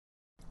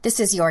This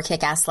is Your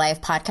Kick-Ass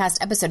Life podcast,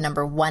 episode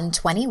number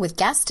 120 with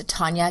guest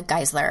Tanya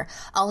Geisler.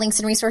 All links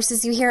and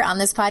resources you hear on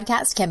this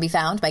podcast can be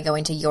found by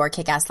going to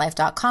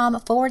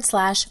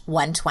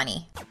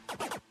yourkickasslife.com/120.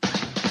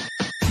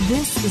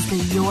 This is the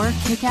Your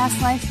Kick-Ass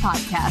Life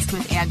podcast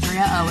with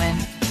Andrea Owen,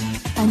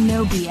 a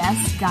no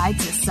BS guide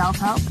to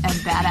self-help and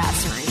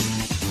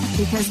badassery.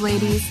 Because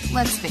ladies,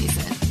 let's face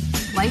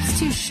it, life's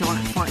too short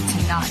for it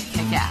to not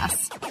kick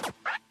ass.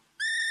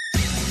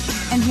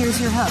 And here's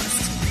your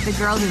host, the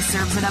girl who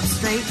serves it up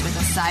straight with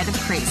a side of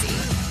crazy,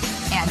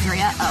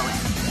 Andrea Owen.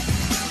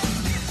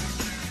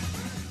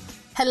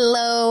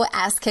 Hello,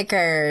 ass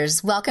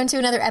kickers. Welcome to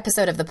another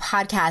episode of the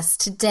podcast.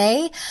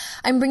 Today,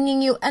 I'm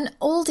bringing you an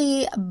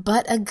oldie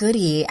but a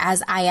goodie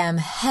as I am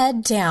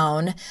head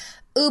down,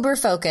 uber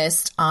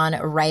focused on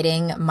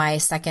writing my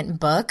second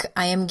book.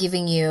 I am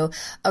giving you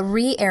a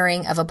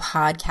re-airing of a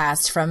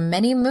podcast from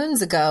many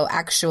moons ago,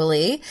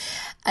 actually,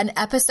 an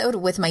episode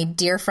with my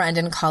dear friend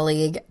and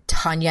colleague,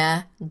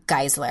 Tanya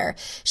Geisler.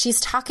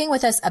 She's talking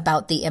with us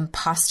about the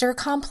imposter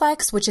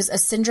complex, which is a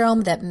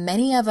syndrome that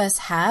many of us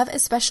have,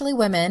 especially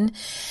women,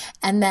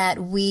 and that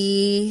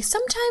we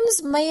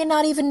sometimes may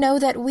not even know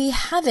that we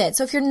have it.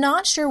 So if you're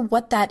not sure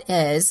what that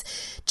is,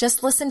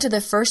 just listen to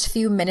the first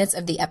few minutes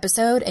of the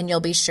episode and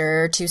you'll be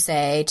sure to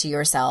say to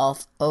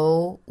yourself,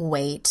 oh,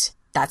 wait,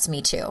 that's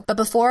me too. But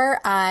before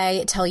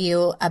I tell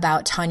you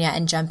about Tanya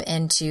and jump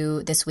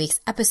into this week's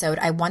episode,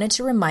 I wanted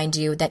to remind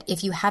you that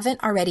if you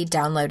haven't already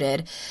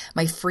downloaded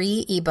my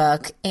free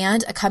ebook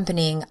and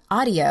accompanying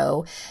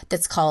audio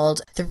that's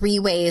called 3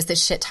 Ways the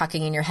Shit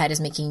Talking in Your Head is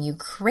Making You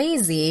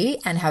Crazy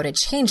and How to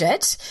Change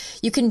It,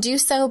 you can do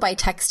so by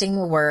texting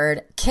the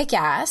word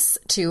kick-ass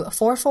to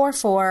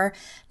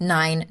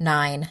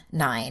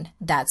 444-999.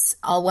 That's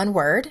all one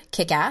word,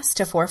 kick-ass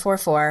to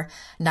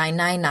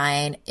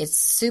 444-999. It's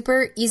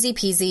super easy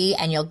peasy,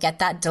 and you'll get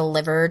that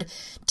delivered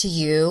to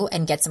you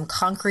and get some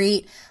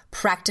concrete,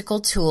 practical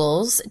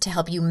tools to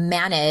help you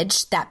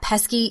manage that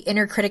pesky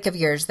inner critic of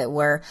yours that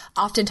we're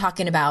often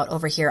talking about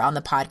over here on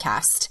the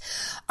podcast.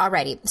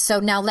 Alrighty, so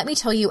now let me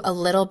tell you a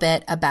little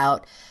bit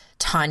about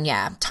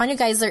Tanya. Tanya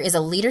Geisler is a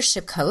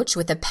leadership coach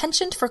with a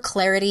penchant for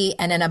clarity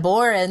and an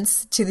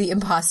abhorrence to the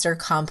imposter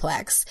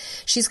complex.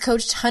 She's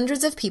coached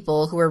hundreds of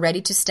people who are ready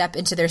to step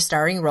into their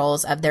starring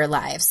roles of their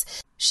lives.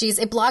 She's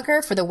a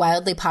blogger for the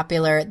wildly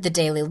popular The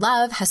Daily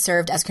Love, has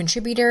served as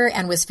contributor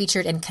and was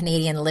featured in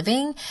Canadian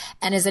Living,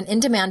 and is an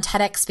in-demand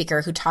TEDx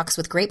speaker who talks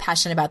with great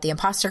passion about the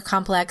imposter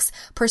complex,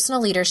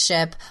 personal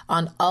leadership,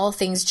 on all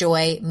things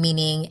joy,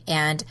 meaning,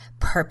 and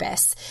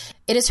purpose.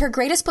 It is her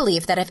greatest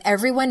belief that if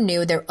everyone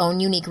knew their own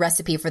unique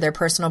recipe for their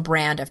personal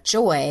brand of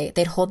joy,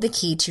 they'd hold the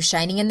key to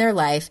shining in their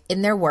life,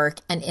 in their work,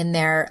 and in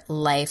their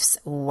life's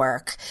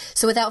work.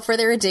 So without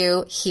further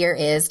ado, here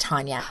is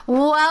Tanya.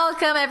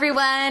 Welcome,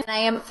 everyone. I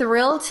am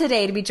thrilled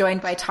today to be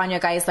joined by Tanya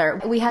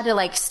Geisler. We had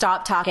to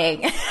stop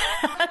talking to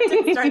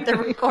start the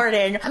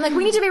recording. I'm like,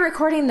 we need to be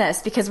recording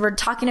this because we're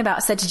talking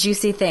about such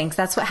juicy things.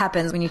 That's what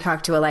happens when you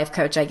talk to a life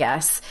coach, I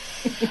guess.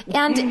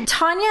 And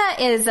Tanya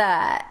is,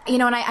 and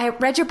I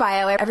read your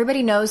bio.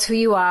 Everybody knows who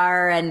you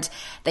are and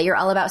that you're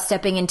all about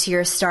stepping into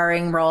your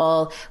starring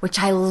role, which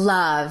I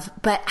love.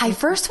 But I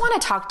first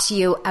want to talk to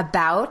you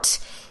about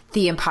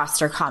the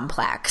imposter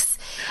complex.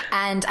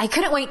 And I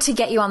couldn't wait to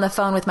get you on the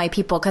phone with my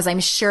people because I'm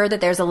sure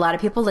that there's a lot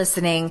of people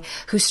listening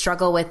who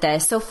struggle with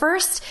this. So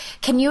first,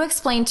 can you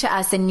explain to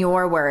us in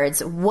your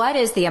words, what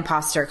is the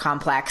imposter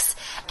complex?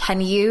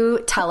 Can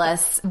you tell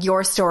us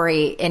your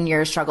story in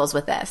your struggles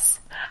with this?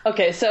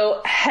 Okay,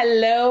 so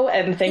hello,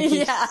 and thank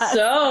you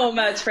so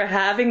much for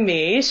having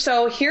me.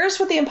 So here's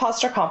what the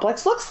imposter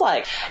complex looks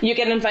like. You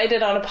get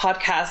invited on a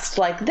podcast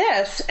like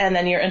this, and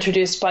then you're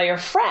introduced by your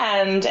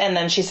friend, and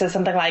then she says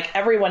something like,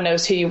 everyone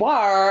knows who you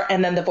are,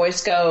 and then the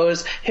voice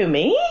goes, who,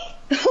 me?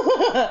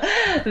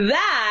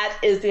 That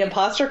is the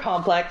imposter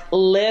complex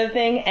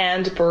living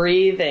and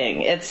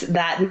breathing. It's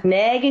that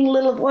nagging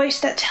little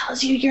voice that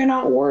tells you you're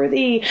not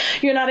worthy,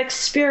 you're not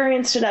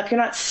experienced enough, you're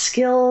not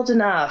skilled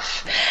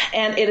enough.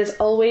 And it is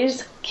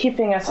always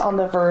keeping us on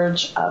the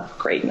verge of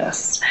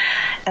greatness.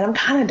 And I'm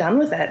kind of done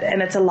with it.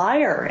 And it's a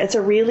liar. It's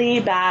a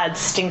really bad,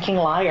 stinking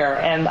liar.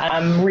 And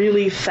I'm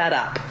really fed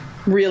up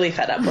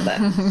with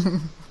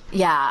it.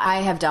 Yeah,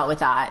 I have dealt with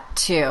that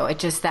too.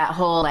 It's just that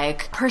whole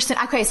person.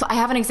 Okay, so I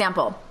have an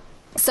example.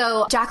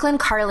 So Jacqueline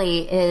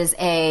Carley is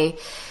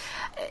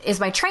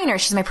my trainer.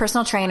 She's my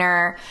personal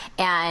trainer.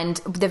 And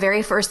the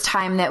very first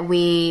time that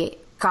we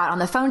got on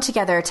the phone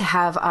together to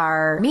have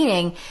our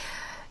meeting,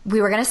 we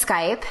were going to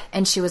Skype,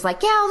 and she was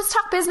like, yeah, let's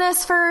talk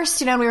business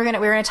first. And we were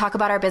going to talk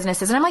about our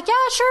businesses. And I'm like, yeah,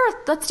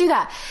 sure. Let's do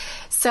that.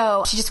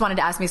 So she just wanted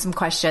to ask me some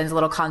questions, a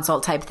little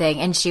consult type thing.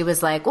 And she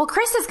was like, well,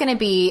 Chris is going to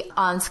be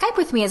on Skype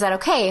with me. Is that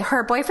okay?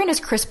 Her boyfriend is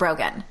Chris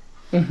Brogan.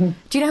 Mm-hmm.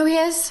 Do you know who he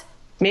is?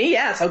 Me?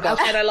 Yes. Oh, God.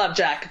 Okay. And I love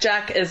Jack.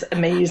 Jack is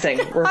amazing.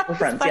 We're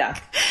friends. Yeah.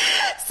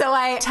 So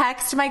I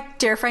text my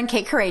dear friend,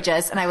 Kate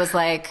Courageous, and I was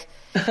like,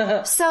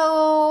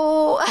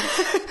 so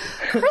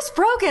Chris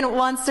Brogan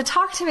wants to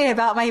talk to me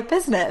about my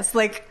business.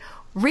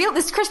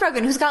 This Chris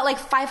Brogan, who's got like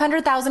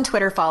 500,000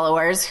 Twitter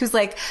followers, who's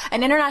like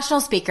an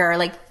international speaker,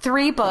 like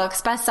 3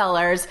 books,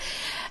 bestsellers.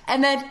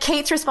 And then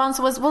Kate's response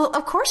was, well,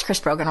 of course Chris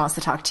Brogan wants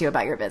to talk to you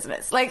about your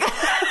business. Like,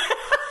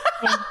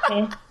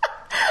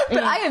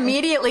 but I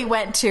immediately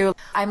went to,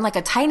 I'm like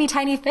a tiny,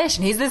 tiny fish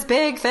and he's this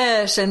big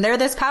fish and they're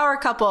this power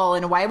couple.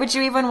 And why would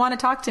you even want to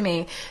talk to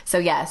me? So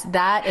yes,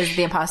 that is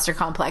the imposter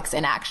complex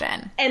in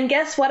action. And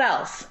guess what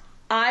else?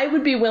 I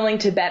would be willing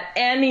to bet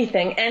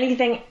anything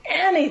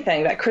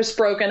that Chris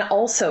Brogan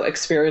also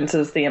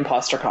experiences the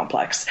imposter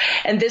complex.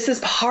 And this is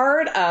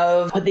part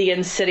of the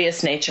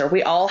insidious nature.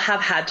 We all have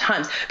had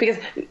times, because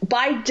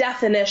by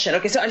definition,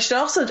 okay, so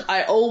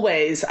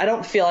I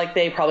don't feel like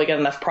they probably get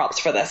enough props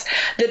for this.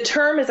 The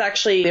term is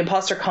actually the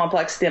imposter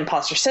complex, the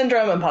imposter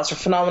syndrome, imposter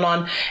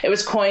phenomenon. It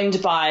was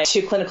coined by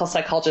 2 clinical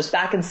psychologists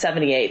back in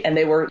 1978, and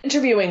they were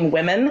interviewing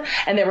women,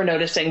 and they were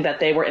noticing that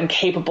they were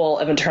incapable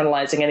of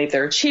internalizing any of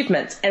their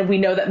achievements. And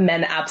we know that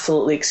men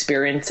absolutely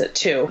experience it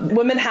too.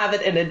 Women have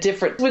it in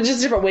different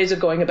ways of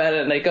going about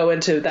it, and I go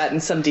into that in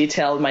some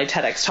detail in my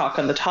TEDx talk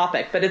on the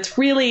topic. But it's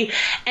really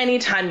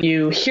anytime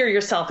you hear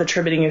yourself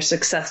attributing your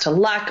success to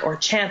luck or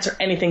chance or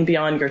anything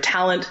beyond your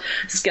talent,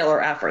 skill,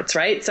 or efforts,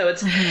 right? So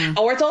it's,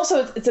 or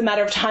it's a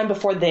matter of time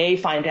before they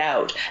find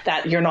out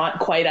that you're not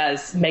quite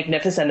as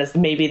magnificent as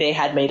maybe they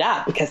had made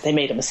up because they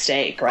made a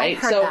mistake, right?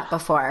 I've heard that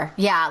before.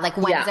 Yeah, like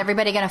when is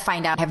everybody going to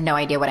find out? I have no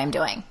idea what I'm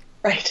doing.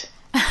 Right.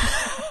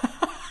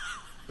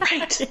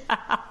 Right.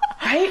 Yeah.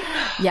 Right?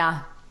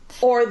 Yeah.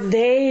 Or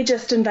they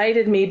just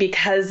invited me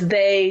because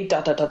they ...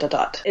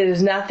 It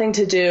has nothing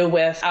to do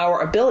with our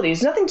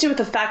abilities, nothing to do with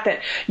the fact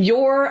that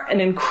you're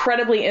an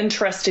incredibly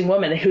interesting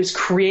woman who's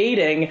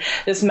creating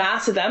this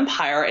massive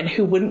empire and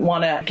who wouldn't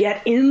want to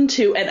get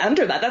into and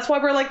under that. That's why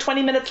we're like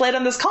 20 minutes late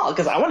on this call,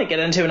 because I want to get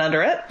into and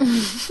under it.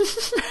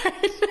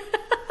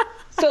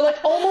 So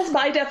like almost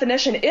by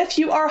definition, if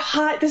you are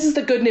high, this is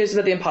the good news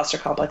about the imposter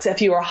complex.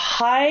 If you are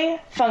high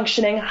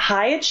functioning,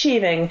 high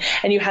achieving,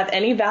 and you have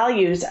any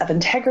values of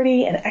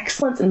integrity and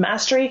excellence and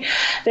mastery,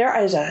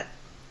 there is an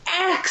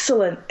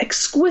excellent,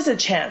 exquisite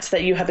chance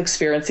that you have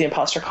experienced the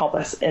imposter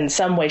complex in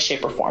some way,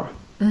 shape, or form.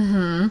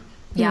 Mm-hmm.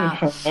 Yeah.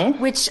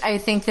 Mm-hmm. Which I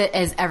think that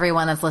is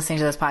everyone that's listening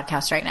to this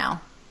podcast right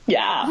now.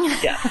 Yeah,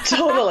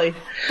 totally.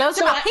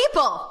 Those are my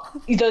people.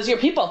 Those are your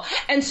people.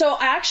 And so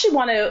I actually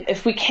want to,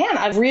 if we can,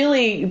 I've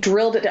really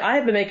drilled it. I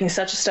have been making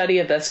such a study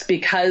of this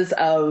because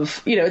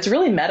of, it's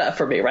really meta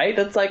for me, right?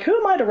 It's like, who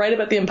am I to write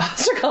about the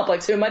imposter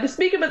complex? Who am I to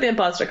speak about the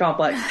imposter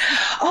complex?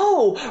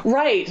 Oh,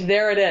 right.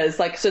 There it is.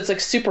 Like, so it's like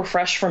super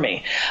fresh for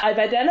me. I've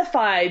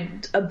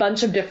identified a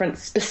bunch of different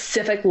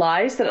specific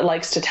lies that it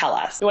likes to tell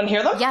us. You want to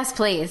hear them? Yes,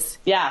 please.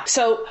 Yeah.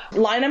 So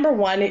lie number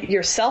 1,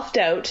 your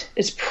self-doubt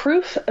is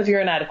proof of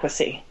your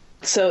inadequacy.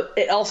 So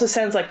it also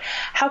sounds like,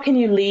 how can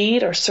you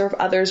lead or serve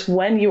others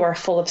when you are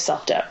full of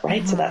self-doubt,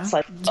 right? Mm-hmm. So that's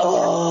like, you need to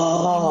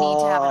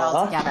have it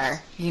all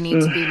together. You need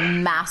to be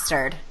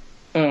mastered.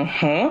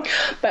 Mm-hmm.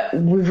 But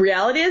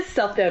reality is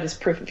self-doubt is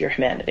proof of your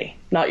humanity,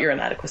 not your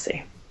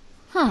inadequacy.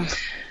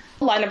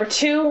 Line number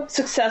 2,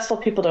 successful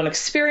people don't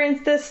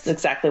experience this. It's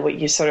exactly what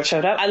you sort of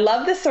showed up. I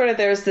love this sort of,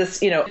 there's this,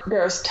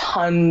 there's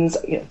tons,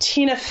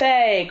 Tina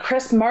Fey,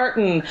 Chris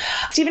Martin,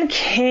 Stephen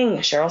King,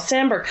 Sheryl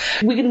Sandberg.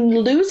 We can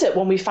lose it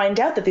when we find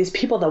out that these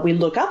people that we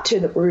look up to,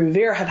 that we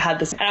revere, have had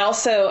this. I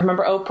also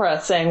remember Oprah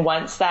saying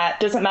once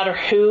that it doesn't matter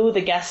who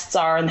the guests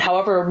are and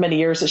however many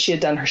years that she had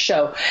done her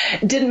show,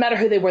 it didn't matter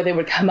who they were, they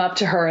would come up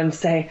to her and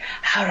say,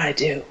 how did I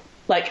do?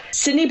 Like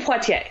Sidney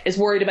Poitier is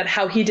worried about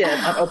how he did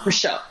on Oprah's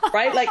show,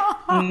 right? Like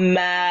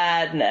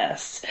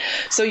madness.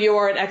 So you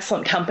are an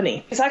excellent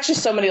company. It's actually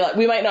so many,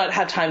 we might not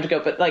have time to go,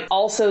 but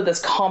also this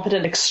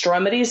competent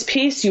extremities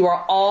piece, you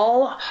are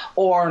all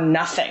or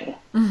nothing.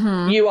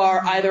 Mm-hmm. You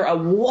are either a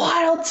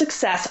wild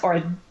success or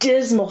a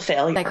dismal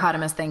failure.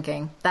 Dichotomous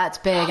thinking. That's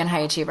big in high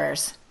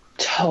achievers.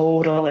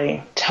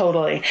 Totally.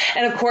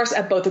 And of course,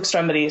 at both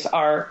extremities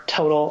are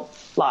total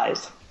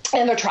lies.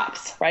 And they're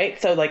traps,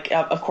 right? So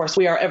of course,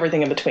 we are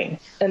everything in between.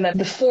 And then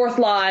the 4th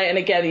lie, and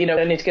again, I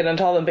don't need to get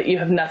into all of them, but you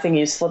have nothing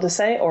useful to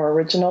say or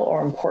original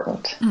or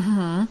important.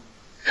 Mm-hmm.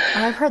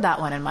 I've heard that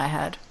one in my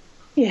head.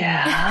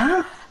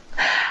 Yeah.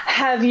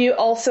 Have you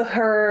also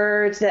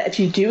heard that if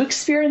you do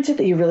experience it,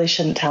 that you really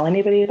shouldn't tell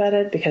anybody about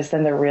it because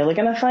then they're really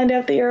going to find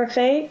out that you're a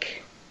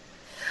fake?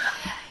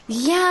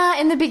 Yeah,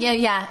 in the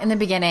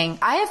beginning,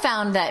 I have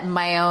found that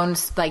my own,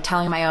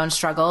 telling my own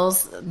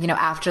struggles,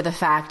 after the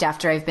fact,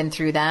 after I've been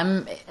through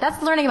them,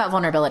 that's learning about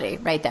vulnerability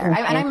right there.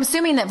 Mm-hmm. And I'm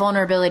assuming that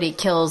vulnerability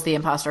kills the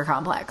imposter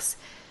complex.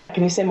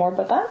 Can you say more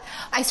about that?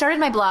 I started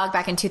my blog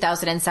back in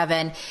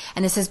 2007,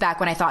 and this is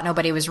back when I thought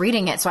nobody was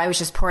reading it. So I was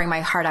just pouring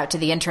my heart out to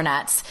the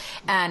internets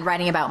and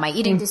writing about my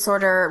eating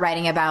disorder,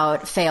 writing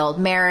about failed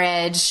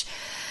marriage,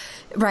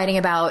 writing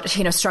about,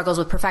 struggles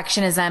with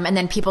perfectionism. And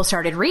then people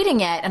started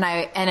reading it and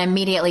I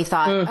immediately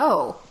thought,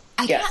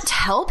 I can't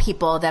tell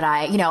people that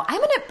I'm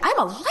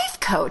a life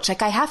coach.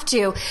 Like I have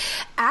to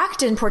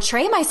act and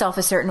portray myself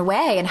a certain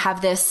way and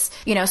have this,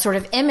 sort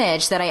of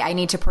image that I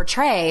need to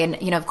portray.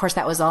 And, of course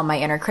that was all my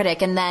inner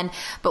critic. And then,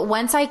 but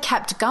once I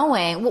kept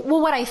going,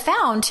 well, what I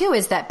found too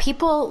is that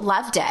people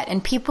loved it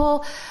and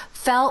people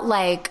felt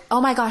like,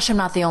 oh my gosh, I'm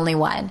not the only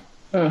one.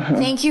 Mm-hmm.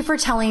 Thank you for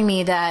telling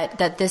me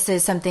that this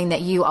is something that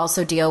you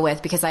also deal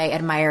with, because I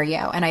admire you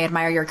and I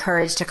admire your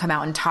courage to come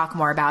out and talk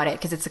more about it,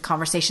 because it's a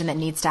conversation that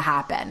needs to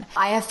happen.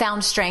 I have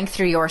found strength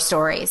through your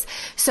stories.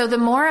 So the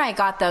more I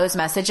got those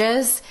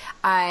messages,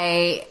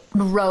 I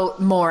wrote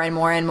more and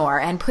more and more.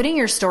 And putting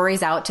your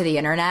stories out to the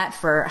internet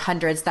for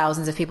hundreds,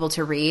 thousands of people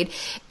to read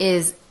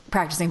is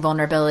practicing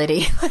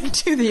vulnerability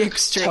to the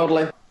extreme.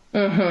 Totally.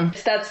 Mm-hmm.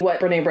 That's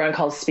what Brené Brown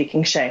calls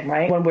speaking shame,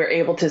 right? When we're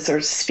able to sort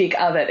of speak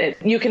of it,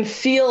 you can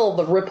feel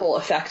the ripple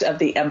effect of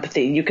the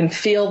empathy. You can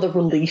feel the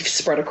relief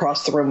spread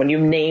across the room when you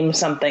name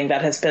something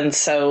that has been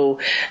so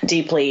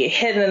deeply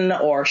hidden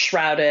or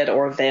shrouded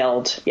or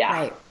veiled. Yeah,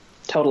 right.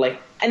 Totally.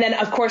 And then,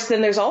 of course,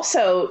 then there's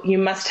also, you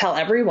must tell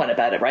everyone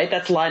about it, right?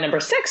 That's lie number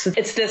 6.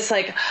 It's this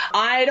like,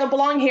 I don't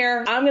belong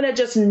here. I'm going to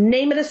just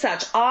name it as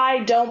such. I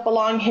don't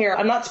belong here.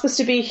 I'm not supposed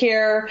to be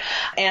here.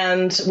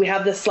 And we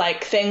have this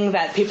like thing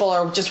that people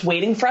are just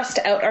waiting for us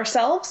to out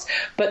ourselves.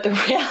 But the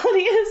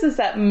reality is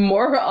that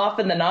more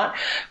often than not,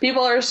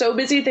 people are so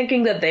busy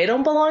thinking that they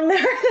don't belong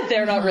there that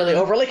they're not really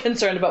overly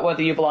concerned about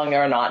whether you belong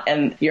there or not.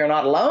 And you're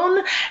not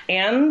alone.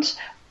 And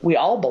we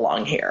all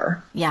belong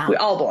here. Yeah. We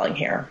all belong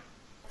here.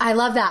 I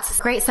love that.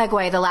 Great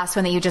segue, the last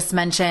one that you just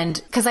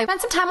mentioned, because I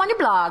spent some time on your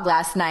blog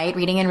last night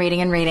reading.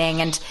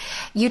 And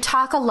you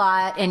talk a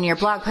lot in your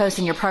blog posts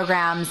and your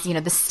programs,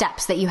 the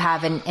steps that you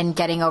have in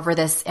getting over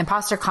this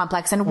imposter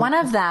complex. And one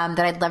of them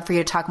that I'd love for you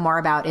to talk more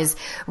about is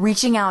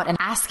reaching out and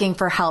asking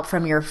for help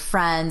from your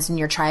friends and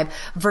your tribe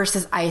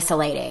versus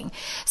isolating.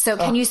 So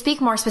can you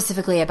speak more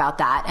specifically about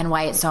that and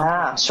why it's so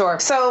important? Sure.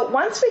 So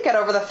once we get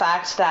over the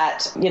fact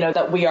that,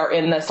 that we are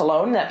in this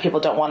alone, that people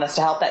don't want us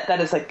to help, that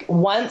is like,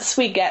 once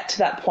we get to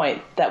that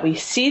point that we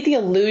see the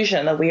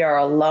illusion that we are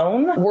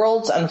alone,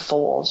 worlds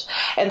unfold.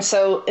 And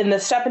so in the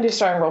Step Into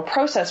Starring Role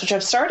process, which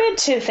I've started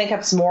to think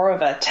of as more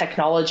of a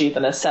technology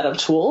than a set of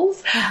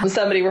tools,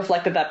 somebody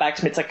reflected that back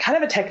to me. It's like kind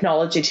of a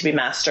technology to be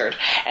mastered.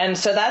 And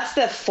so that's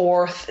the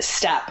 4th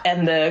step.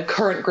 And the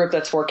current group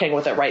that's working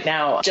with it right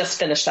now just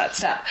finished that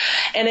step.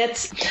 And I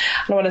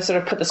don't want to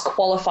sort of put this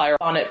qualifier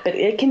on it, but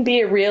it can be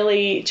a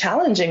really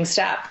challenging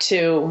step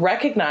to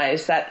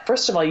recognize that,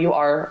 first of all, you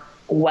are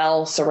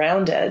well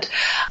surrounded.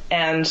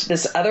 And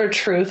this other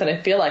truth, and I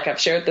feel like I've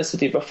shared this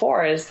with you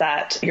before, is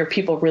that your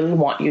people really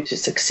want you to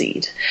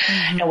succeed.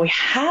 Mm-hmm. And we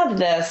have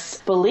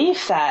this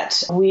belief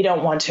that we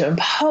don't want to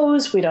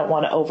impose, we don't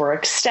want to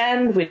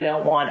overextend, we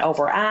don't want to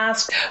over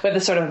ask. We have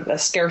this sort of a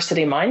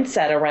scarcity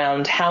mindset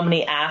around how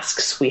many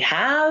asks we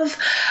have.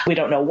 We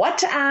don't know what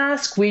to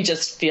ask. We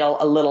just feel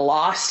a little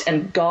lost.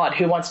 And God,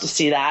 who wants to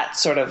see that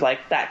sort of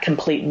like that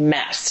complete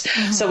mess?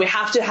 Mm-hmm. So we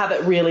have to have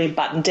it really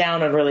buttoned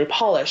down and really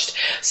polished.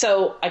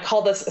 So I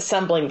call this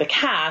assembling the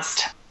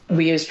cast.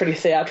 We use pretty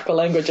theatrical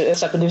language at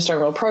Step Into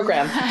Starring Role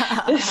program.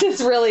 This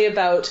is really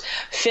about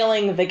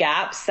filling the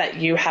gaps that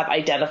you have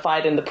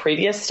identified in the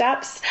previous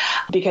steps,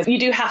 because you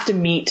do have to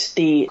meet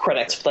the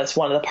critics. That's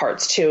one of the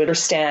parts to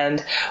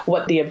understand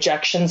what the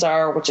objections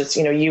are, which is,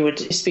 you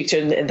would speak to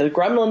in the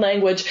gremlin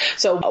language.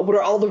 So what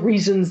are all the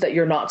reasons that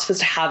you're not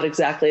supposed to have it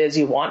exactly as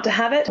you want to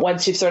have it?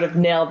 Once you've sort of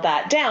nailed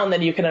that down,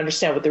 then you can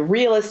understand what the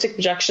realistic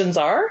objections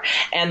are,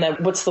 and then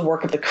what's the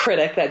work of the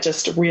critic that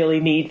just really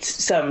needs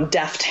some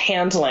deft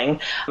handling.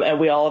 And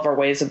we all have our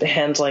ways of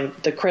handling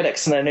the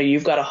critics. And I know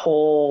you've got a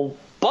whole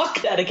book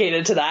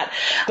dedicated to that.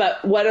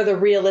 But what are the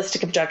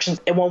realistic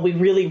objections? And when we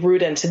really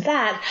root into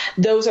that,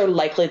 those are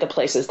likely the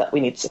places that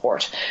we need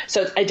support.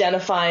 So it's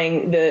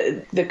identifying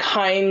the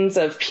kinds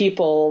of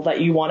people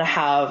that you want to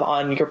have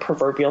on your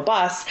proverbial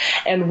bus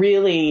and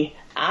really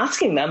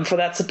asking them for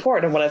that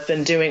support. And what I've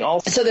been doing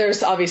also. So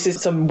there's obviously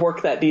some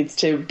work that needs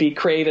to be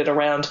created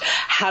around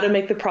how to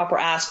make the proper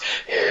ask,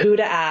 who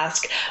to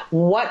ask,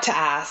 what to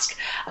ask.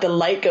 The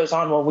light goes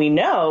on when we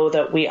know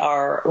that we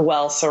are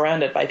well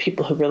surrounded by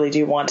people who really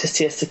do want to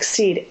see us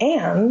succeed,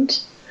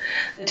 and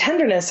the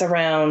tenderness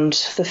around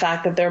the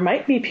fact that there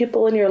might be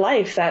people in your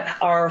life that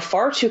are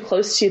far too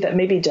close to you that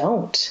maybe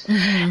don't.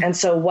 Mm-hmm. And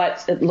so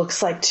what it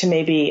looks like to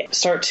maybe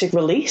start to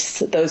release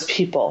those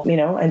people,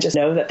 and just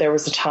know that there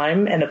was a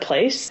time and a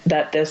place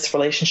that this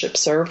relationship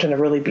served in a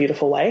really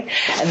beautiful way,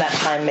 and that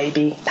time may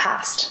be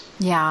past.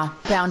 Yeah.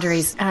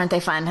 Boundaries. Aren't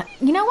they fun?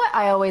 You know what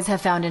I always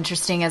have found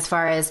interesting as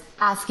far as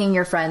asking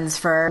your friends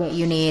for what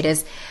you need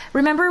is,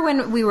 remember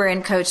when we were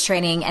in coach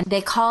training and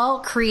they call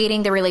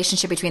creating the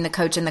relationship between the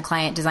coach and the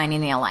client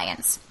designing the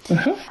alliance?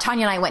 Mm-hmm.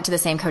 Tanya and I went to the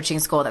same coaching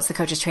school. That's the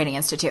Coaches Training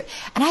Institute.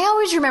 And I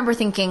always remember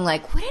thinking,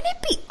 like, wouldn't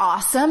it be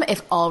awesome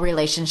if all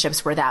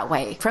relationships were that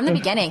way from the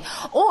beginning?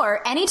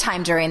 Or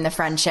anytime during the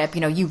friendship,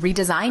 you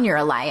redesign your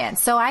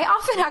alliance. So I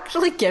often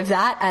actually give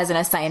that as an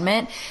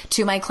assignment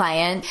to my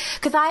client,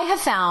 because I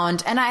have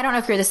found, and I don't know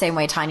if you're the same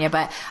way, Tanya,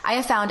 but I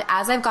have found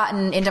as I've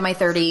gotten into my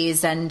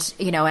 30s and,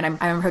 and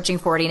I'm approaching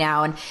 40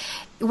 now, and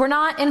we're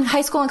not in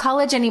high school and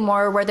college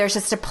anymore where there's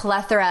just a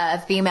plethora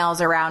of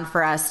females around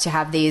for us to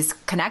have these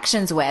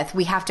connections with.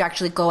 We have to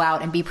actually go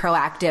out and be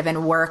proactive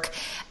and work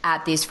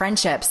at these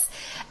friendships.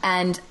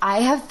 And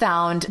I have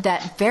found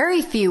that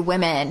very few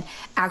women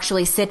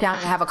actually sit down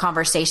and have a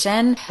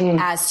conversation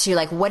as to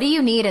like, what do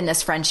you need in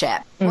this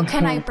friendship? What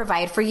can I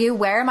provide for you?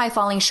 Where am I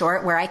falling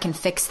short? Where I can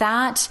fix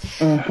that?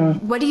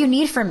 What do you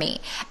need from me?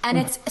 And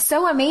it's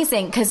so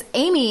amazing because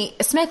Amy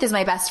Smith is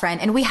my best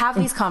friend and we have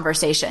these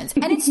conversations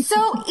and it's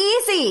so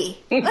easy.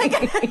 Like,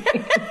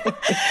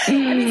 I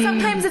mean,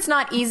 sometimes it's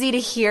not easy to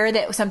hear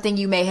that something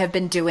you may have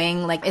been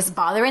doing like is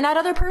bothering that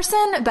other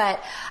person.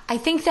 But I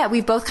think that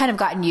we've both kind of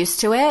gotten used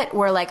to it.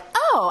 We're like,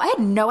 oh, I had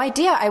no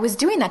idea I was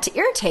doing that to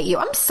irritate you.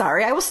 I'm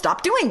sorry. I will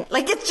stop doing it.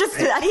 Like, it's just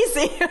that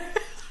easy.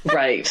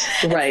 Right.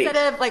 Instead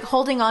of like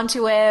holding on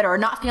to it or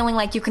not feeling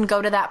like you can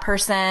go to that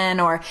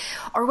person or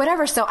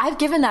whatever. So I've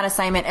given that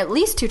assignment at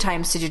least 2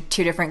 times to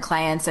 2 different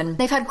clients and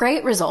they've had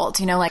great results.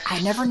 You know, like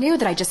I never knew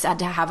that I just had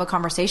to have a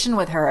conversation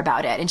with her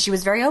about it. And she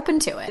was very open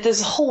to it.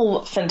 This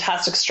whole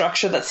fantastic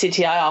structure that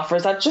CTI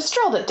offers, I've just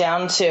drilled it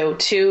down to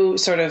two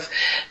sort of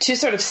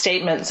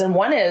statements. And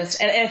one is,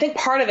 and I think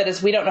part of it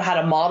is we don't know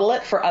how to model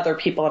it for other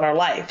people in our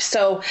life.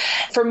 So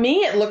for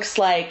me, it looks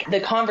like the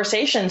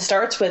conversation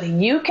starts with,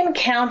 you can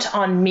count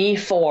on me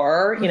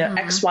for, you know,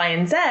 X, Y,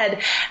 and Z,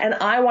 and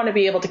I want to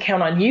be able to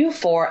count on you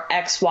for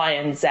X, Y,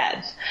 and Z.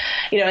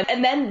 You know,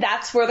 and then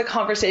that's where the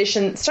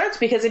conversation starts,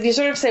 because if you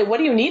sort of say, what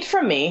do you need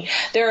from me?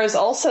 There is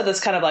also this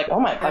kind of like,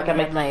 oh my God,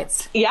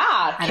 headlights.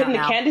 Yeah, kid in the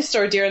candy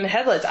store, deer in the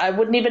headlights. I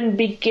wouldn't even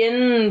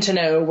begin to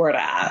know where to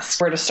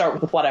ask, where to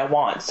start with what I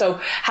want. So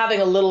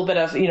having a little bit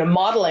of, you know,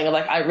 modeling of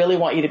like, I really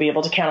want you to be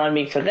able to count on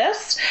me for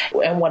this,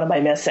 and what am I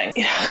missing?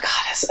 You know,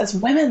 God, as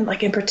women,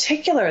 like in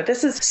particular,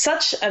 this is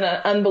such an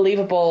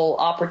unbelievable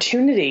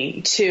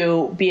opportunity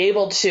to be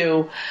able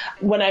to,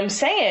 when I'm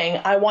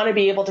saying I want to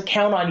be able to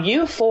count on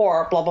you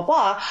for blah, blah,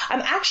 blah, I'm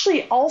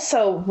actually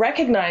also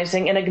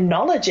recognizing and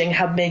acknowledging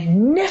how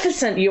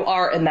magnificent you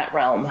are in that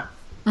realm.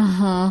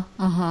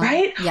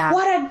 Right? Yeah.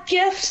 What a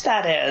gift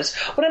that is.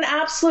 What an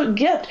absolute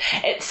gift.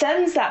 It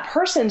sends that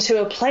person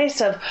to a place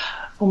of,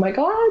 oh my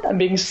God, I'm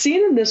being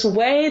seen in this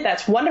way.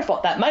 That's wonderful.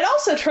 That might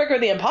also trigger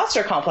the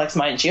imposter complex,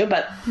 mind you.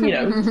 But, you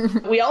know,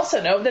 we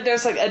also know that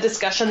there's like a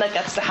discussion that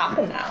gets to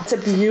happen now. It's a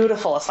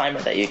beautiful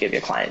assignment that you give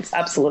your clients.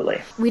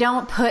 Absolutely. We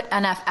don't put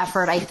enough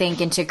effort, I think,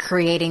 into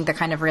creating the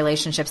kind of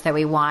relationships that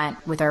we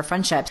want with our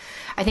friendships.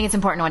 I think it's an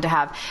important one to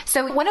have.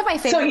 So one of my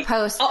favorite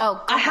posts.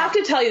 I have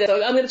to tell you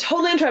though, I'm going to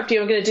totally interrupt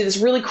you. I'm going to do this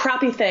really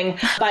crappy thing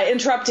by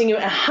interrupting you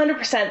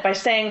 100% by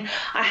saying,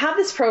 I have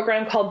this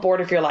program called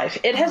Board of Your Life.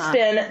 It has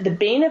been the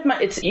bane of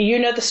my, you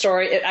know the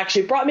story. It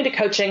actually brought me to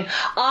coaching.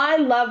 I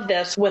love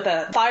this with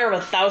a fire of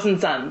 1,000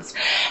 suns.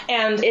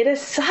 And it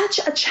is such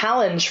a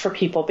challenge for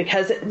people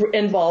because it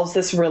involves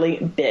this really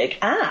big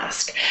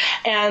ask.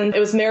 And it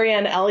was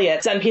Marianne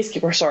Elliott, Zen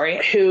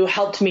Peacekeeper, who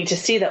helped me to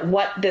see that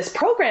what this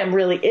program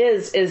really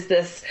is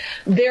this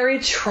very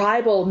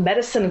tribal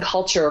medicine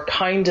culture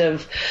kind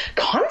of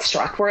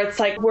construct where it's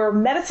like where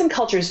medicine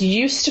cultures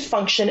used to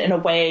function in a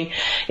way,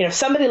 you know,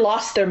 somebody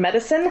lost their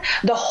medicine,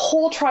 the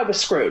whole tribe was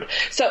screwed.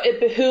 So it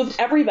behooved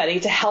everybody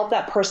to help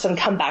that person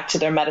come back to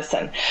their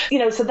medicine. You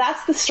know, so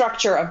that's the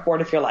structure of Board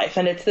of Your Life.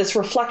 And it's this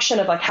reflection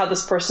of like how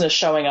this person is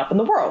showing up in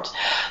the world.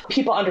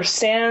 People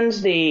understand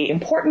the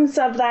importance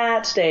of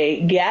that.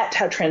 They get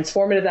how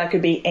transformative that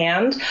could be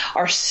and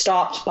are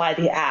stopped by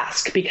the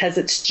ask because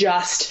it's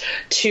just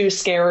too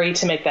scary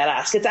to make that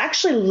ask. It's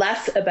actually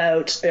less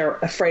about they're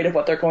afraid of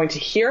what they're going to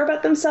hear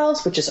about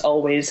themselves, which is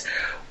always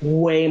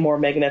way more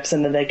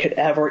magnificent than they could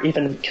ever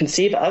even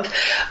conceive of.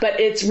 But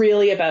it's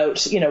really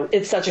about, you know,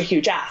 it's such a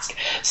huge ask.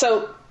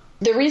 So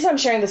the reason I'm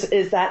sharing this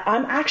is that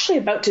I'm actually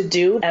about to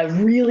do a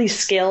really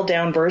scaled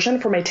down version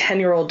for my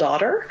 10-year-old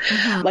daughter,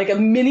 like a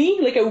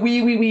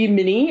wee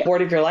mini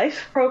Board of Your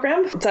Life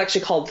program. It's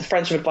actually called the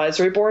Friendship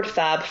Advisory Board,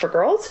 Fab for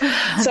Girls.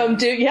 So I'm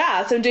doing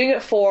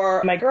it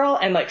for my girl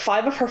and like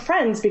 5 of her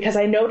friends because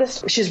I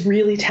noticed she's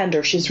really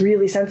tender. She's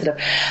really sensitive.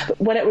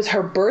 But when it was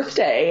her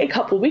birthday a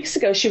couple of weeks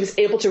ago, she was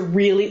able to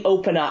really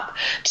open up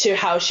to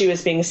how she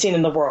was being seen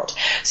in the world.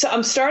 So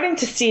I'm starting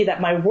to see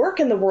that my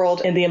work in the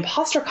world in the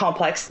imposter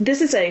complex,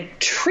 this is a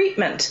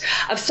treatment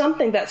of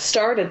something that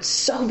started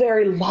so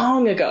very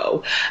long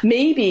ago,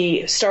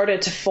 maybe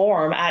started to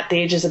form at the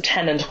ages of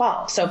 10 and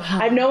 12. So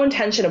I have no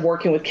intention of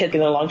working with kids in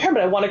the long term,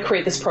 but I want to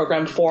create this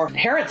program for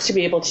parents to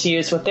be able to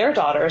use with their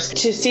daughters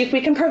to see if we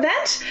can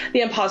prevent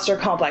the imposter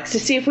complex, to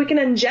see if we can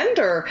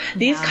engender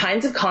these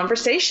kinds of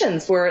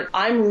conversations where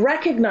I'm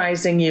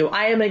recognizing you,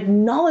 I am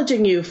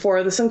acknowledging you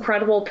for this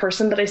incredible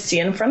person that I see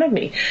in front of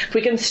me. If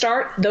we can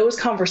start those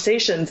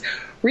conversations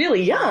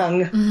really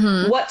young,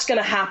 what's going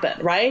to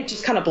happen, right?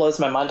 Just kind of blows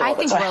my mind a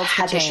little bit. So worlds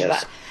can change.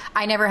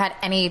 I never had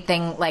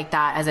anything like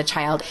that as a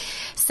child.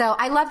 So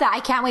I love that. I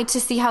can't wait to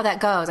see how that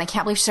goes. I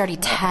can't believe she's already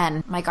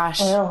 10. My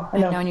gosh. I've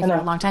known you for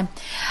a long time.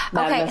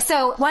 Okay.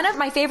 So one of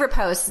my favorite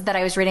posts that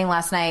I was reading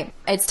last night,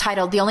 it's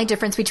titled, "The Only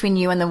Difference Between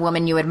You and the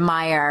Woman You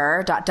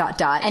Admire, ...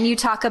 And you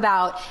talk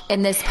about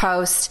in this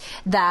post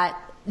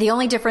that The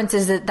only difference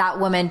is that that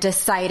woman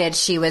decided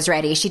she was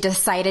ready. She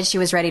decided she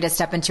was ready to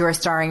step into her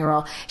starring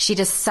role. She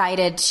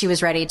decided she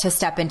was ready to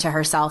step into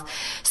herself.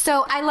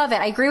 So I love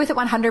it. I agree with it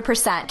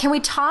 100%. Can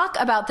we talk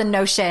about the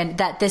notion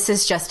that this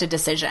is just a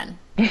decision?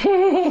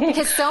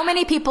 Because so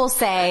many people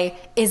say,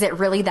 is it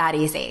really that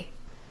easy?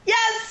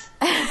 Yes.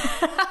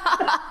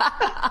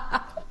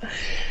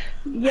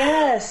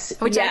 Yes.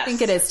 Which I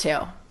think it is too.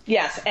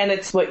 Yes, and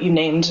it's what you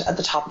named at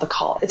the top of the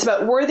call. It's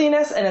about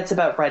worthiness and it's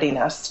about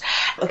readiness.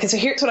 Okay, so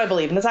here's what I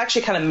believe, and this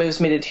actually kind of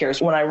moves me to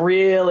tears when I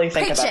really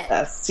think about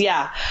this.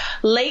 Yeah.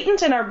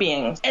 Latent in our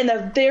being, in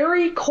the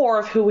very core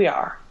of who we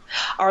are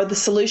the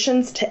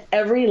solutions to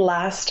every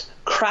last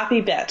crappy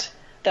bit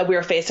that we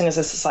are facing as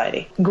a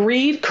society.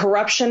 Greed,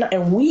 corruption,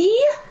 and we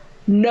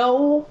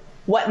know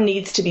what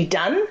needs to be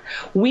done.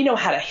 We know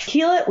how to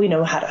heal it. We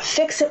know how to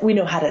fix it. We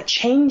know how to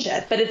change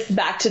it. But it's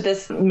back to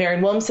this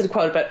Marianne Williamson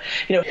quote about,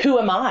 who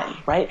am I,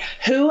 right?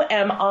 Who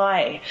am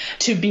I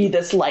to be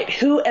this light?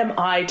 Who am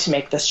I to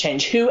make this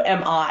change? Who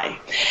am I?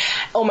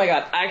 Oh my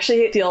God, I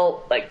actually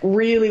feel like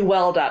really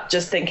welled up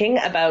just thinking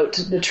about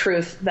the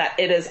truth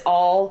that it is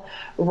all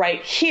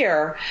right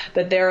here,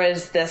 but there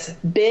is this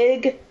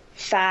big,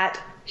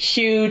 fat,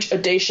 huge,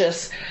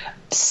 audacious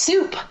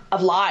soup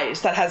of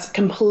lies that has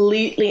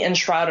completely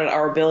enshrouded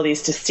our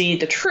abilities to see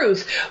the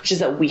truth, which is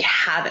that we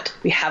have it.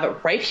 We have it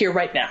right here,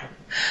 right now.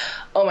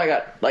 Oh my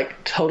God,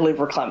 like totally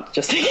verklempt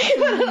just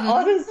thinking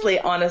about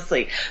it.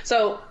 Honestly.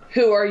 So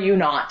who are you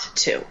not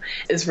to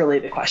is really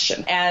the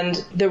question. And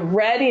the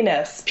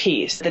readiness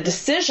piece, the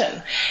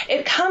decision,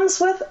 it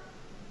comes with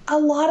a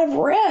lot of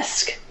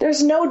risk.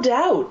 There's no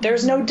doubt.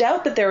 There's no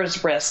doubt that there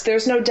is risk.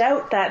 There's no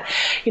doubt that,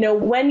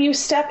 when you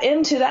step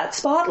into that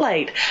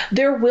spotlight,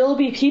 there will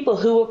be people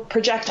who will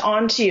project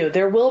onto you.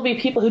 There will be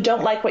people who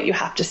don't like what you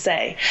have to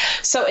say.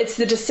 So it's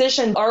the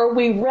decision. Are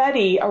we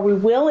ready? Are we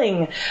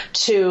willing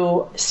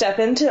to step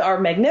into our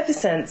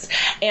magnificence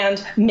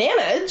and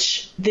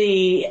manage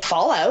the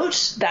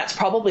fallout that's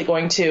probably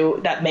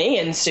that may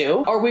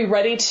ensue? Are we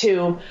ready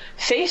to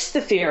face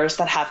the fears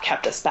that have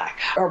kept us back?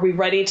 Are we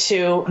ready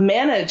to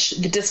manage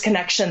the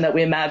disconnection that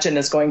we imagine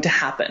is going to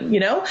happen?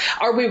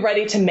 Are we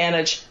ready to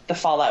manage the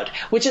fallout,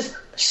 which is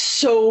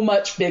so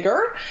much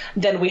bigger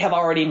than we have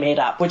already made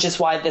up, which is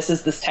why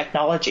this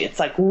technology. It's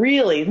like,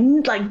 really,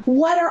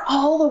 what are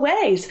all the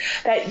ways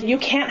that you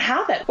can't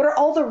have it? What are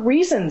all the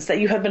reasons that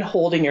you have been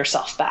holding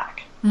yourself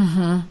back?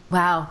 Mm-hmm.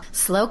 Wow.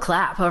 Slow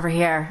clap over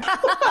here.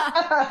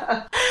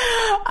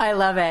 I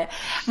love it.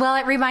 Well,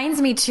 it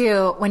reminds me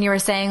too, when you were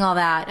saying all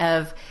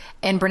that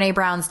in Brene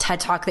Brown's TED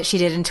Talk that she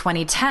did in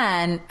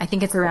 2010, I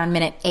think it's around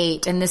minute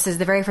 8. And this is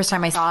the very first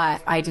time I saw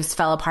it. I just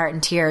fell apart in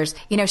tears.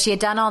 She had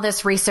done all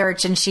this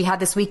research and she had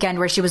this weekend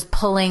where she was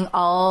pulling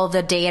all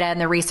the data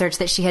and the research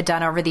that she had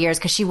done over the years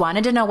because she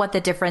wanted to know what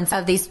the difference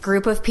of these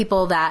group of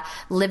people that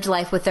lived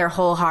life with their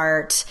whole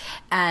heart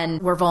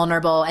and were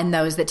vulnerable and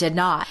those that did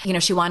not.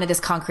 She wanted this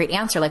concrete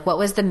answer, like what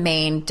was the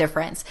main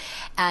difference?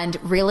 And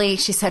really,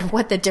 she said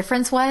what the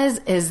difference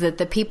is that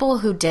the people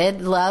who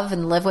did love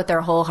and live with their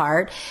whole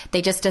heart,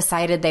 they just decided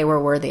they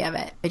were worthy of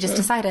it. They just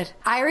decided.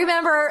 I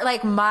remember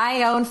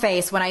my own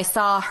face when I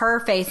saw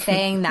her face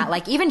saying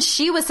that, even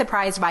she was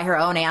surprised by her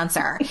own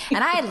answer.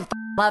 And I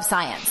love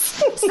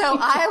science. So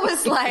I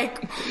was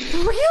like,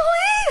 really?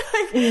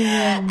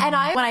 And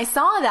when I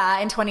saw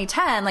that in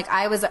 2010,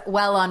 I was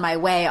well on my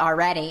way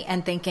already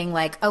and thinking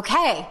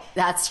okay,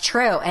 that's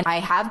true. And I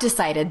have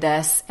decided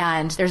this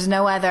and there's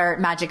no other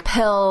magic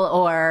pill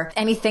or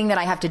anything that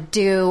I have to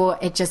do.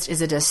 It just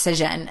is a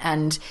decision.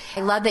 And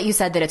I love that you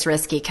said that it's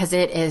risky because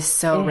it is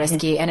so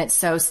risky and it's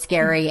so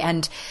scary.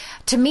 And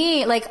to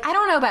me, I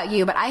don't know about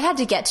you, but I had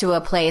to get to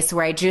a place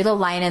where I drew the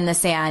line in the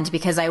sand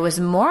because I was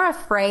more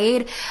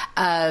afraid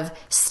of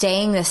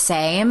staying the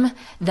same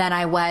than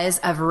I was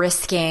of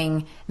risking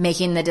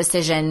making the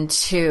decision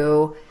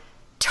to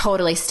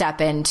totally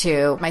step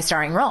into my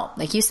starring role,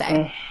 like you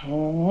say.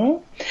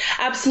 Mm-hmm.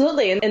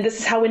 Absolutely. And this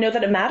is how we know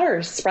that it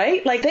matters,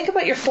 right? Think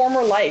about your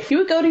former life. You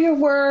would go to your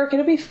work,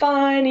 it'd be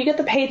fine. You get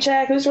the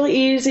paycheck. It was really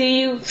easy.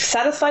 You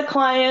satisfied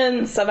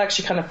clients. I've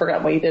actually kind of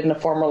forgotten what you did in a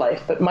former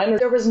life, but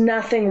there was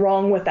nothing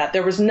wrong with that.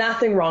 There was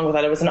nothing wrong with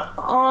that. It was an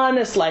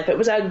honest life. It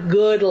was a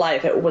good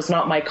life. It was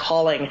not my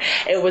calling.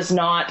 It was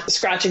not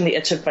scratching the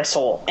itch of my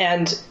soul.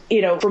 And,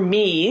 for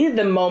me,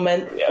 the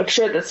moment, I've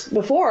shared this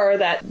before,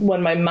 that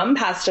when my mom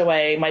passed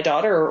away, my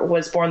daughter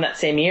was born that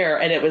same year.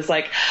 And it was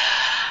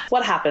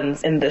what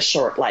happens in this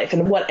short life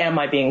and what am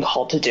I being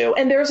called to do?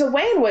 And there's a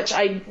way in which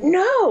I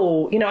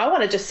know, I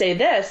want to just say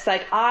this,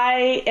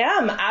 I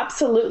am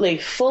absolutely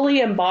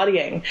fully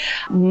embodying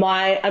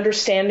my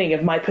understanding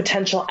of my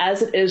potential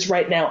as it is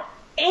right now.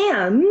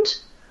 And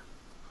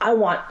I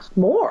want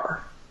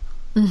more.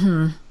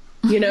 Mm-hmm.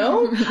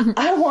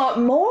 I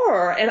want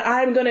more, and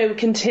I'm going to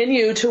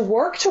continue to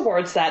work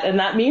towards that. And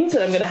that means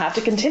that I'm going to have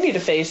to continue to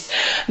face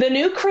the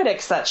new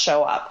critics that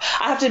show up.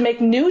 I have to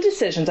make new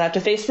decisions. I have to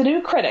face the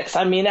new critics.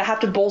 I have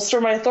to bolster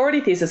my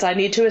authority thesis. I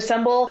need to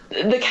assemble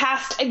the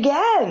cast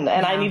again,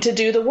 and I need to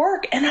do the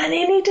work, and I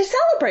need to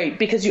celebrate,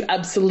 because you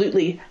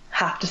absolutely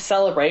have to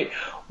celebrate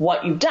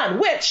what you've done,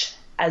 which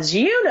as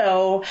you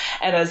know,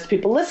 and as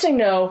people listening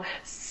know,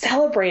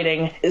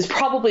 celebrating is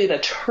probably the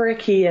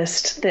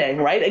trickiest thing,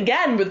 right?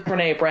 Again, with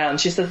Brene Brown,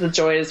 she says that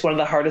joy is one of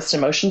the hardest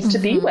emotions to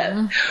be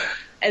with.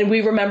 And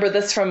we remember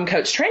this from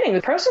coach training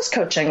with process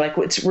coaching. Like,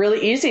 it's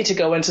really easy to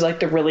go into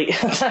like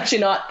it's actually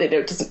not,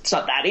 it's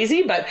not that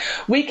easy, but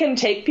we can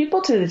take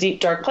people to the deep,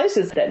 dark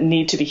places that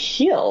need to be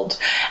healed.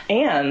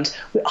 And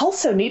we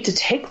also need to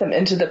take them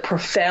into the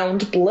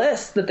profound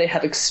bliss that they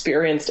have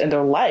experienced in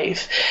their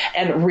life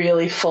and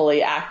really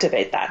fully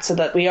activate that so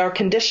that we are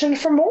conditioned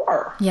for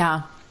more.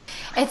 Yeah.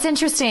 It's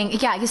interesting.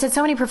 Yeah, you said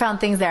so many profound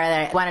things there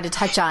that I wanted to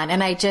touch on.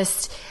 And I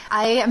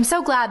am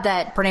so glad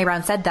that Brene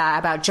Brown said that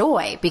about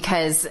joy,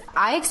 because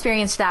I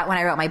experienced that when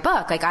I wrote my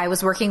book. Like, I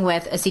was working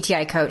with a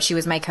CTI coach. She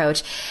was my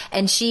coach,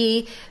 and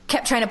she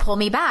kept trying to pull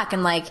me back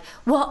and like,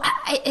 well,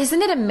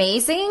 isn't it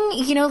amazing?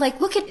 You know, like,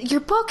 look at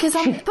your book is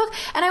on the book.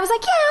 And I was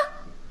like,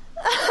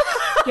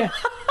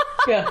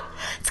 yeah.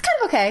 It's kind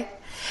of okay.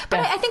 But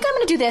I think I'm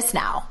going to do this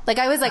now. Like,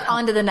 I was like,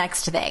 on to the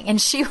next thing.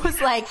 And she was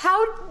like,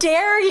 how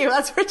dare you?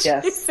 That's what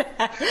she said.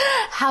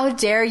 How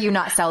dare you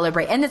not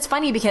celebrate? And it's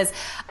funny because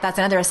that's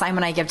another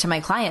assignment I give to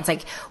my clients.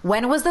 Like,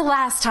 when was the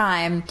last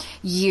time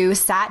you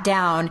sat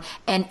down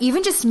and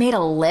even just made a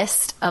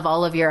list of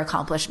all of your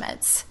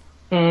accomplishments?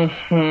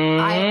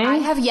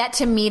 I have yet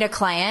to meet a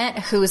client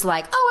who's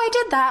like, oh, I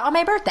did that on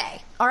my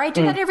birthday, or I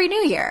do that every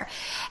New Year.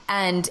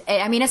 And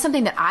I mean, it's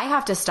something that I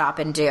have to stop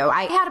and do.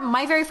 I had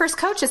my very first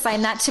coach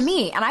assign that to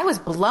me, and I was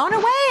blown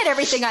away at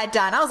everything I'd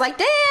done. I was like,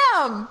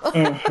 damn.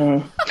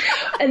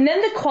 And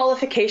then the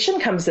qualification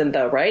comes in,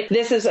 though, right?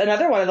 This is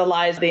another one of the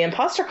lies of the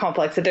imposter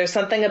complex, that there's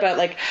something about,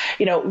 like,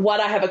 you know, what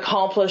I have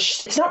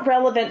accomplished. It's not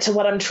relevant to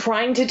what I'm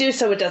trying to do,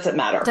 so it doesn't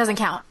matter. It doesn't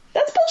count.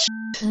 That's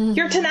bullshit.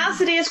 Your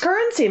tenacity is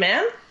currency,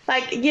 man.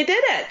 Like, you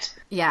did it.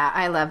 Yeah,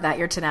 I love that.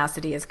 Your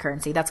tenacity is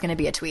currency. That's going to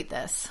be a tweet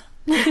this.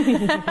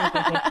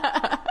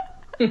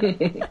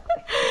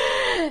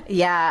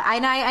 Yeah.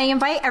 And I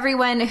invite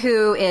everyone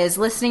who is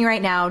listening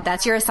right now,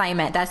 that's your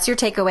assignment. That's your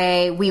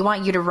takeaway. We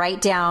want you to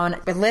write down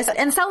a list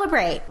and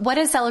celebrate. What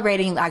does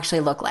celebrating actually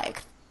look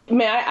like?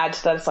 May I add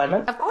to that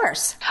assignment? Of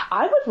course.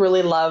 I would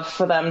really love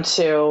for them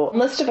to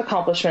list of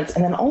accomplishments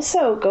and then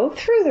also go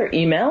through their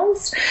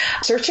emails,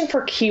 searching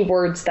for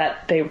keywords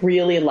that they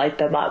really light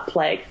them up,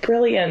 like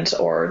brilliant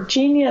or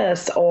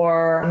genius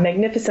or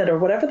magnificent or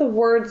whatever the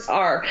words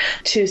are,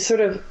 to sort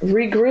of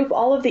regroup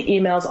all of the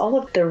emails, all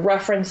of the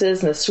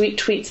references and the sweet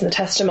tweets and the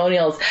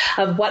testimonials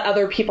of what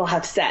other people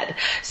have said.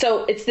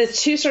 So it's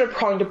this two sort of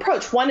pronged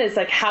approach. One is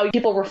like how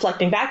people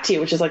reflecting back to you,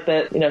 which is like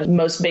the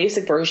most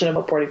basic version of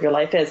what Board of Your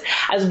Life is,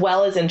 as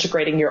well as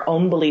integrating your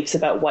own beliefs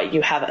about what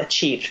you have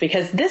achieved.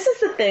 Because this is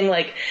the thing,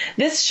 like,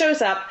 this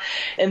shows up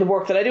in the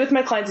work that I do with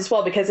my clients as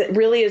well, because it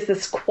really is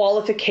this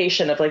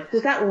qualification of like,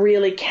 does that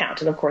really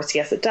count? And of course,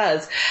 yes, it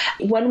does.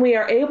 When we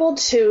are able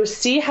to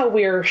see how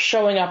we're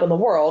showing up in the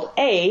world,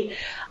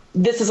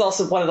 this is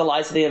also one of the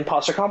lies of the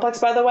imposter complex,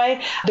 by the way.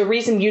 The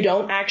reason you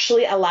don't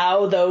actually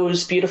allow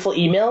those beautiful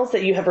emails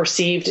that you have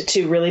received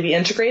to really be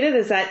integrated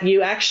is that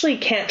you actually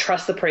can't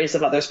trust the praise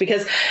of others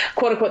because,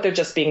 quote unquote, they're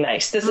just being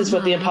nice. This is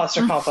what the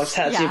imposter complex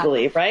has you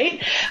believe, right?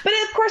 But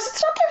of course,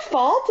 it's not their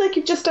fault. Like,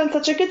 you've just done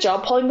such a good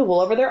job pulling the wool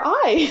over their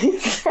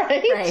eyes,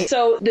 right?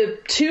 So the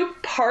two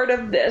part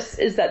of this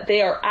is that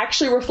they are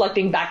actually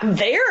reflecting back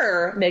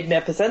their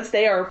magnificence.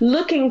 They are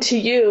looking to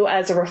you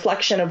as a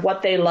reflection of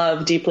what they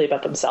love deeply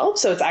about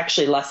themselves. So it's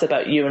actually less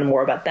about you and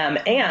more about them.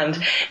 And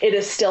it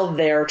is still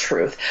their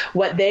truth.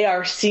 What they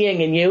are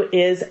seeing in you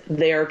is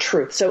their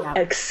truth. So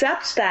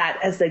accept that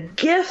as the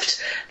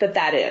gift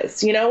that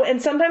is,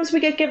 and sometimes we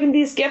get given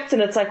these gifts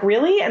and it's like,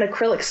 really? An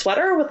acrylic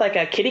sweater with like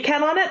a kitty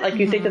cat on it? Like,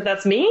 you think that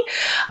that's me?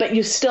 But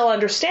you still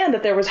understand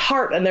that there was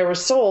heart and there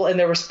was soul and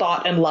there was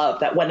thought and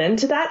love that went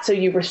into that. So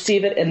you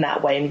receive it in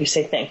that way and you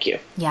say, thank you.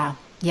 Yeah.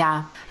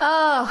 Yeah.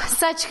 Oh,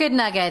 such good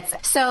nuggets.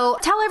 So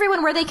tell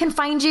everyone where they can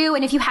find you.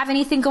 And if you have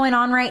anything going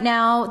on right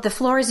now, the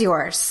floor is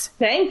yours.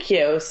 Thank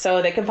you.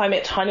 So they can find me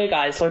at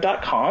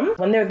TanyaGeisler.com.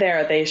 When they're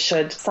there, they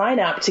should sign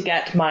up to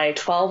get my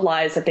 12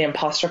 Lies of the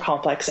Imposter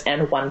Complex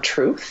and 1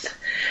 Truth.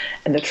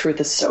 And the truth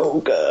is so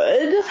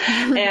good.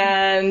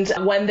 And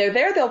when they're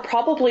there, they'll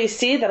probably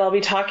see that I'll be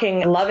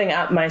talking, loving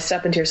up my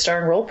Step Into Your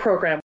Starring Role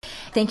program.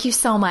 Thank you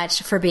so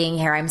much for being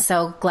here. I'm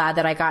so glad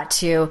that I got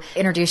to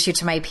introduce you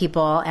to my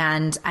people.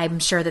 And I'm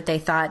sure that they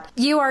thought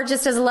you are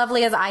just as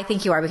lovely as I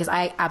think you are, because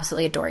I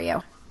absolutely adore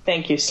you.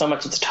 Thank you so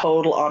much. It's a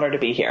total honor to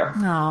be here.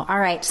 Oh, all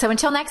right. So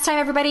until next time,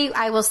 everybody,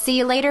 I will see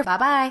you later.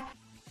 Bye-bye.